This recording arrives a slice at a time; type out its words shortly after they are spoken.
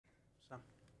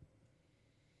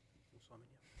what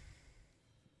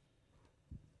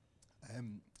I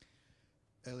mean,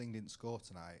 Erling didn't score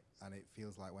tonight, and it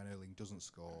feels like when Erling doesn't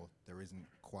score, there isn't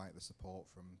quite the support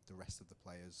from the rest of the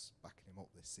players backing him up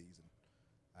this season.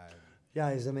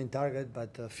 Yeah, he's the main target,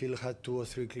 but Phil had 2 or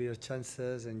 3 clear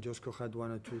chances, and Josko had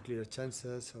 1 or 2 clear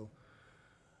chances. So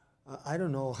I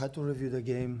don't know how to review the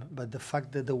game, but the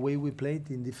fact that the way we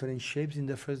played in different shapes in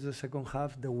the first or second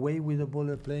half, the way with the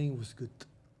ball playing was good.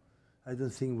 I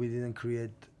don't think we didn't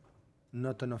create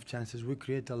not enough chances. We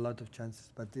create a lot of chances,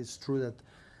 but it's true that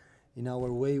in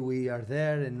our way we are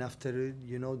there, and after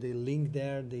they link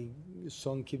there, they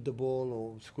Son keep the ball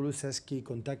or Skuluseski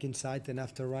contact inside, and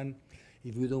after run.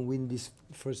 If we don't win these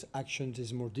first actions,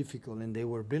 it's more difficult, and they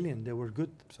were brilliant, they were good,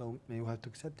 so you have to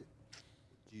accept it.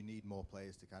 Do you need more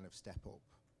players to kind of step up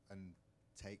and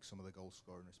take some of the goal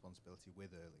scoring responsibility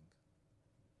with Erling?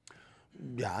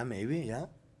 Yeah, maybe, yeah,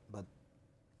 but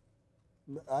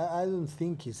I don't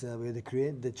think it's way they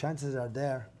create. The chances are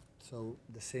there, so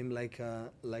the same like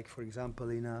for example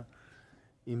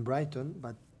in Brighton,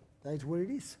 but that's where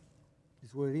it is.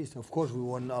 It's where it is. Of course, we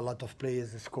want a lot of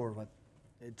players to score, but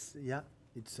it's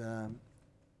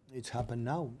happened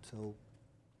now. So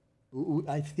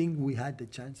I think we had the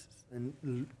chances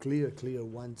and clear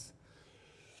ones.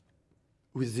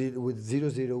 With 0-0, with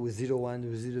 0-1,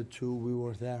 with 0-2, we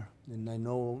were there. And I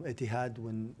know Etihad,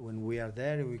 when we are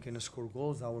there, we can score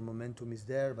goals. Our momentum is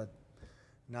there, but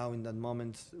now in that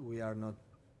moment we are not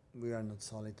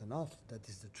solid enough. That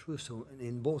is the truth. So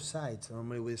in both sides,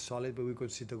 normally we're solid, but we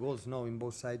could see the goals. No, in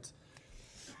both sides,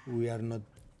 we are not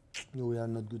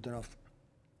good enough.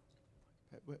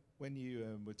 When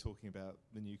you were talking about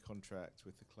the new contract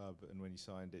with the club and when you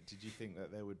signed it, did you think that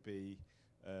there would be,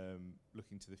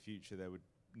 looking to the future, there would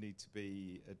need to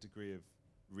be a degree of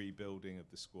rebuilding of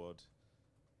the squad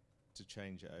to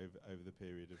change it over the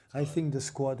period of time? I think the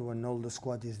squad, when all the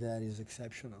squad is there, is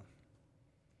exceptional.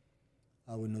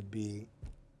 I would not be,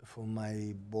 for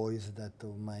my boys, that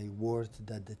my word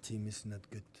that the team is not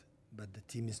good, but the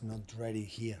team is not ready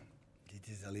here. It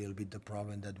is a little bit the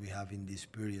problem that we have in this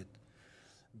period.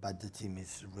 But the team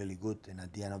is really good, and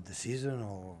at the end of the season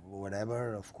or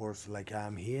whatever, of course, like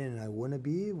I'm here and I want to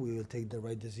be, we will take the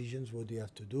right decisions, what do you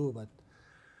have to do, but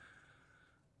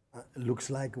looks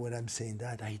like what I'm saying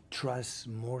that I trust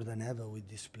more than ever with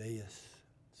these players.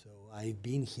 So I've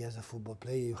been here as a football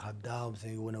player, you have doubts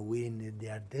and you want to win, they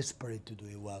are desperate to do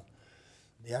it well.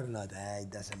 They are not, it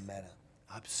doesn't matter.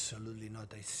 Absolutely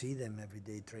not. I see them every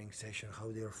day training session, how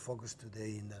they are focused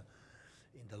today in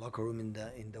the locker room, in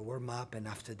the warm-up and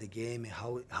after the game,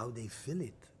 how they feel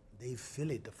it. They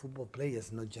feel it. The football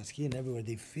players, not just here and everywhere,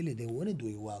 they feel it. They want to do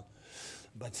it well.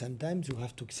 But sometimes you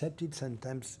have to accept it.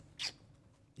 Sometimes,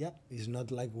 yeah, it's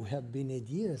not like we have been 8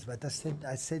 years. But I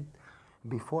said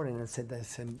before, and I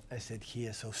said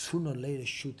here, so sooner or later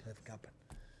should have happened.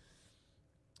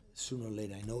 Sooner or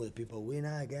later, I know that people win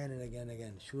again and again and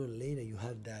again. Sooner or later, you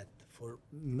have that for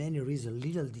many reasons,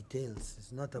 little details.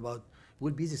 It's not about,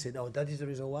 will be said, oh, that is the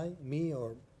reason why, me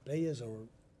or players or,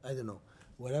 I don't know,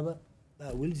 whatever.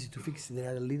 We'll easy to fix.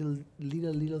 There are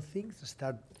little things that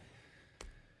start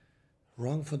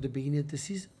wrong from the beginning of the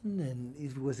season, and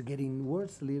it was getting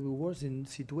worse, a little bit worse in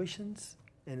situations.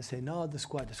 And say, no, the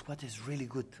squad is really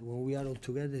good. When we are all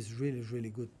together, it's really,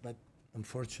 really good. But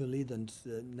unfortunately,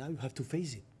 now you have to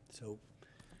face it. So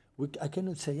I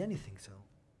cannot say anything.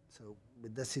 So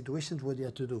with the situations, what you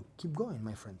have to do? Keep going,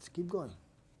 my friends. Keep going.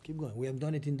 Keep going. We have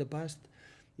done it in the past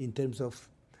in terms of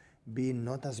being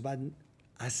not as bad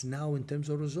as now in terms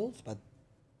of results, but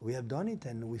we have done it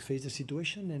and we face the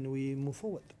situation and we move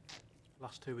forward.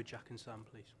 Last two with Jack and Sam,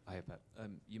 please. Hi, Pep.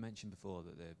 You mentioned before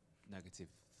that the negative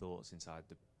thoughts inside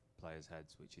the players'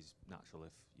 heads, which is natural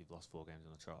if you've lost 4 games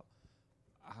on a trot.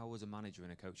 How, as a manager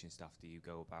and a coaching staff, do you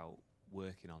go about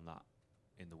working on that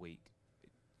in the week?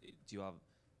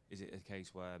 Is it a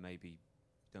case where maybe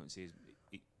you don't see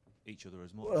each other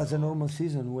as much? Well, as a normal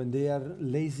season, when they are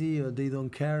lazy or they don't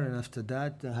care, and after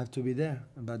that, I have to be there.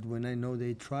 But when I know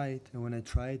they try it, and when I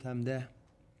try it, I'm there.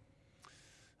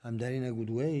 I'm there in a good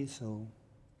way, so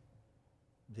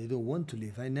they don't want to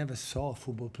leave. I never saw a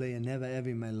football player, never ever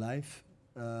in my life,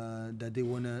 that they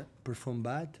want to perform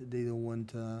bad. They don't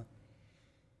want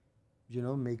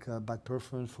make a bad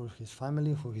performance for his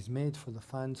family, for his mates, for the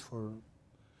fans, for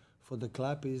the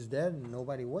club is there.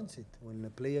 Nobody wants it. When a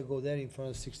player go there in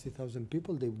front of 60,000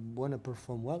 people, they want to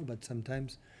perform well, but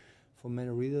sometimes, for many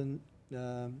reasons,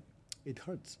 it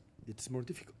hurts. It's more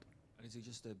difficult. And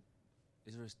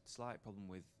is there a slight problem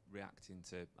with reacting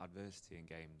to adversity in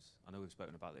games? I know we've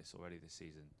spoken about this already this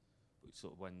season, but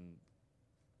sort of when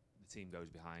the team goes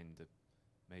behind,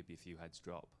 maybe a few heads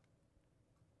drop.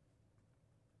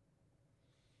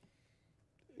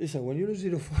 Listen, when you lose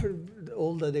 0-4,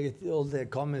 all the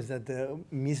comments that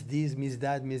miss this, miss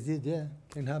that, miss this, yeah,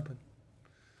 can happen.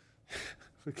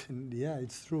 Yeah,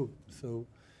 it's true. So,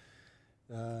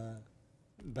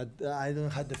 but I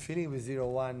don't have the feeling with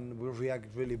 0-1 we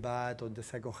react really bad. On the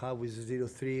second half with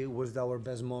 0-3 was our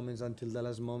best moments until the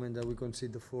last moment that we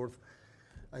conceded the fourth.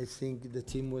 I think the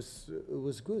team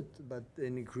was good, but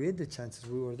and it created the chances.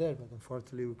 We were there, but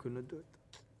unfortunately we could not do it.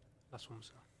 Last one,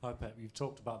 sir. Hi Pep, you've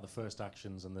talked about the first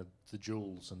actions and the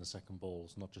duels and the second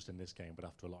balls, not just in this game, but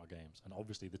after a lot of games. And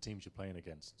obviously the teams you're playing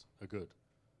against are good,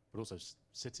 but also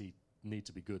City need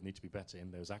to be good, need to be better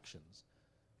in those actions.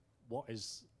 What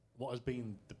has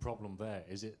been the problem there?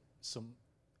 Is it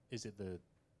the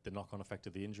knock-on effect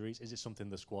of the injuries? Is it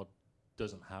something the squad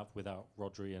doesn't have without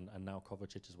Rodri and now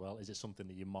Kovacic as well? Is it something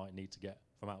that you might need to get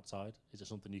from outside? Is it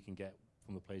something you can get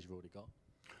from the players you've already got?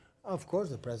 Of course,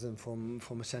 the presence from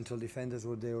a central defenders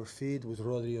with their feet, with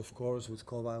Rodri, of course, with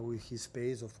Kova, with his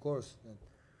pace, of course.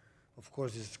 Of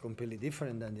course, it's completely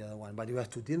different than the other one, but you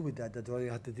have to deal with that. That's why you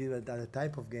have to deal with that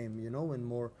type of game, you know, and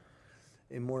more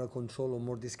a control or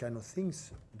more these kind of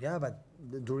things. Yeah, but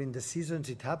during the seasons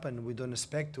it happened. We don't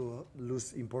expect to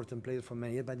lose important players for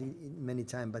many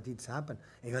times, but it's happened.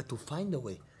 And you have to find a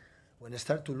way. When I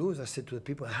start to lose, I said to the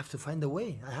people, I have to find a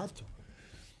way. I have to.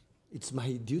 It's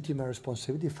my duty, my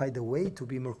responsibility to find a way to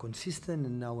be more consistent,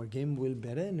 and our game will be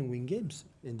better and win games.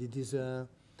 And this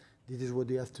is what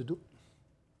you have to do.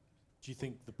 Do you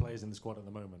think the players in the squad at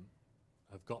the moment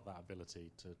have got that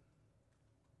ability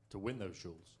to win those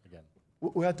duels again?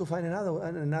 We have to find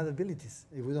another abilities.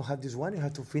 If we don't have this one, you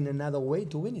have to find another way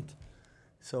to win it.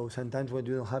 So sometimes when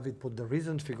you don't have it, put the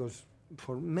reasons, because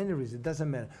for many reasons, it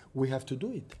doesn't matter. We have to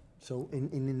do it. So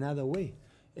in another way.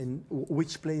 And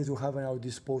which players we have at our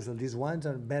disposal? These ones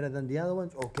are better than the other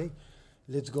ones. Okay,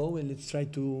 let's go and let's try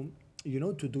to,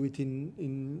 to do it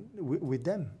with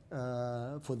them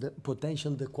for the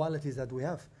potential, the qualities that we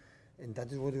have, and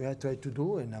that is what we have tried to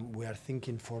do. And we are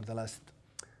thinking for the last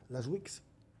weeks.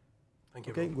 Thank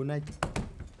you. Okay, good night.